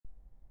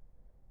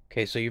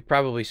Okay, so you've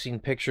probably seen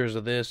pictures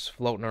of this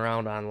floating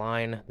around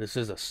online. This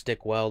is a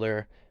stick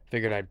welder.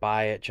 Figured I'd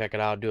buy it, check it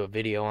out, do a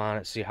video on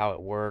it, see how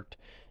it worked.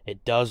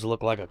 It does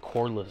look like a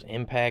cordless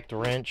impact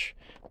wrench,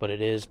 but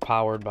it is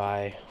powered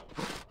by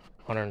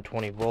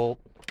 120 volt.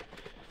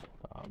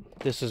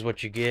 This is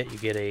what you get. You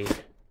get a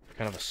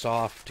kind of a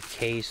soft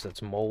case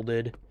that's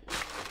molded.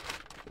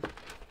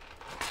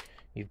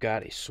 You've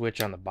got a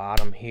switch on the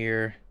bottom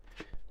here,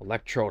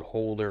 electrode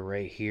holder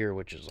right here,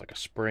 which is like a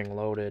spring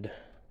loaded.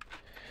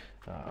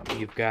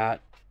 You've got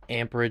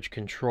amperage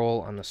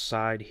control on the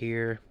side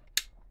here.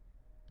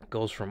 It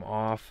goes from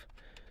off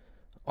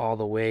all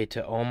the way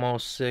to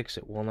almost 6.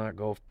 It will not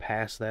go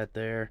past that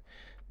there.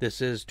 This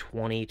is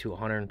 20 to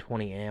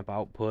 120 amp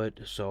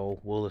output,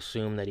 so we'll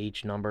assume that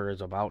each number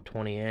is about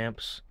 20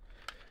 amps.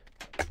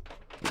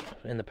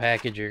 In the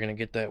package, you're going to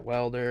get that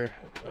welder,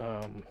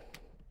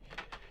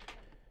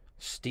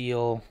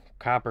 steel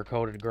copper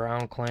coated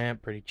ground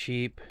clamp, pretty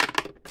cheap.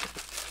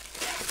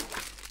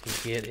 You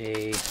get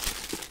a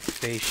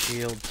face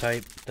shield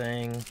type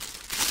thing. It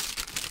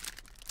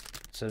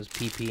says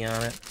PP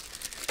on it.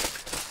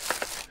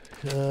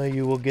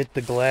 You will get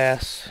the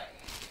glass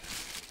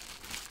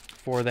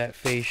for that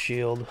face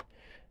shield,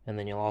 and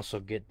then you'll also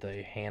get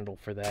the handle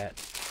for that.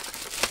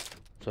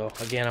 So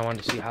again, I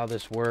wanted to see how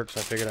this works.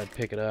 I figured I'd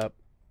pick it up.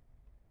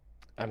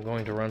 I'm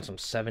going to run some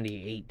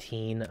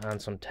 70-18 on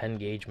some 10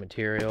 gauge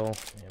material,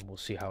 and we'll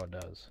see how it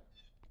does.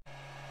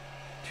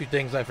 Two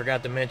things I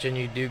forgot to mention: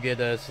 you do get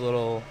this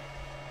little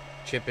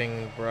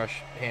chipping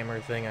brush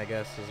hammer thing, I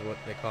guess is what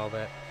they call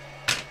that.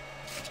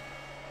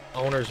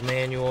 Owner's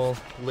manual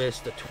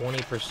lists a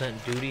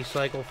 20% duty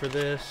cycle for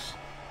this.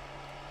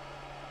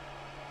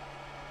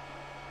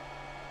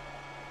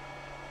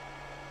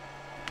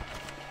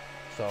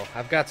 So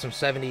I've got some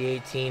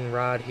 70-18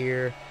 rod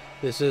here.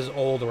 This is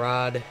old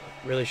rod.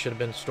 Really should have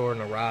been stored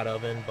in a rod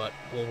oven, but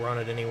we'll run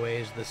it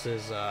anyways. This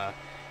is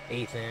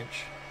 1/8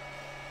 inch.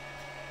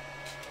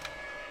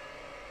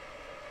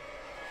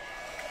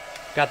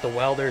 Got the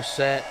welder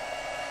set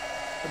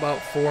about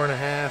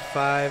 4.5,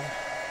 5.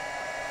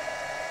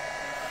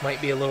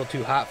 Might be a little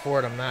too hot for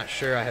it, I'm not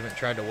sure. I haven't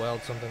tried to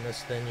weld something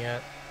this thin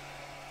yet.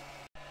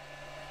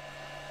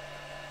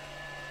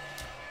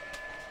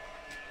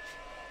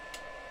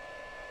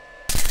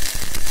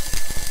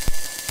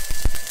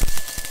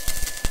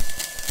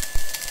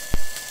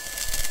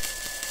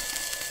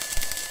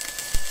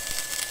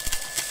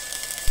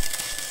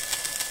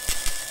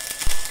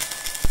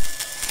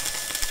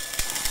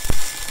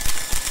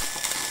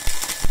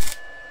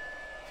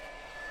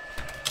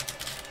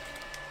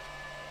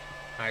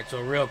 Alright,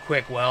 so real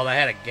quick weld. I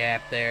had a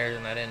gap there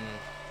and I didn't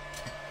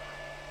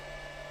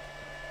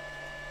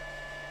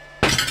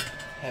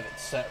have it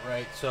set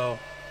right, so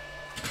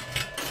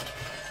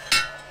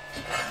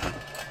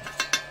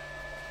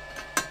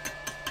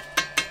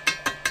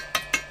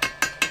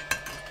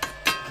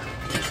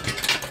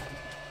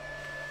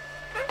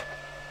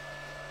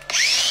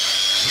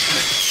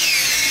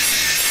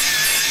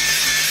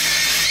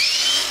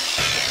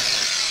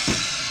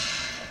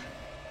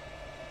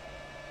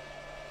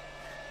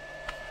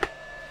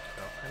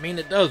I mean,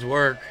 it does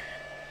work.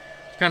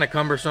 It's kind of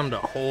cumbersome to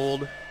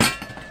hold.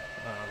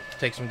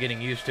 Takes some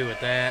getting used to with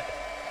that.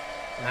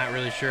 Not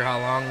really sure how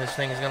long this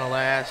thing is going to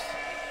last.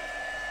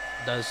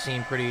 It does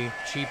seem pretty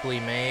cheaply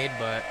made,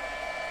 but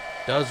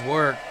does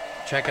work.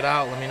 Check it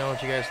out. Let me know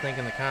what you guys think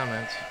in the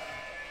comments.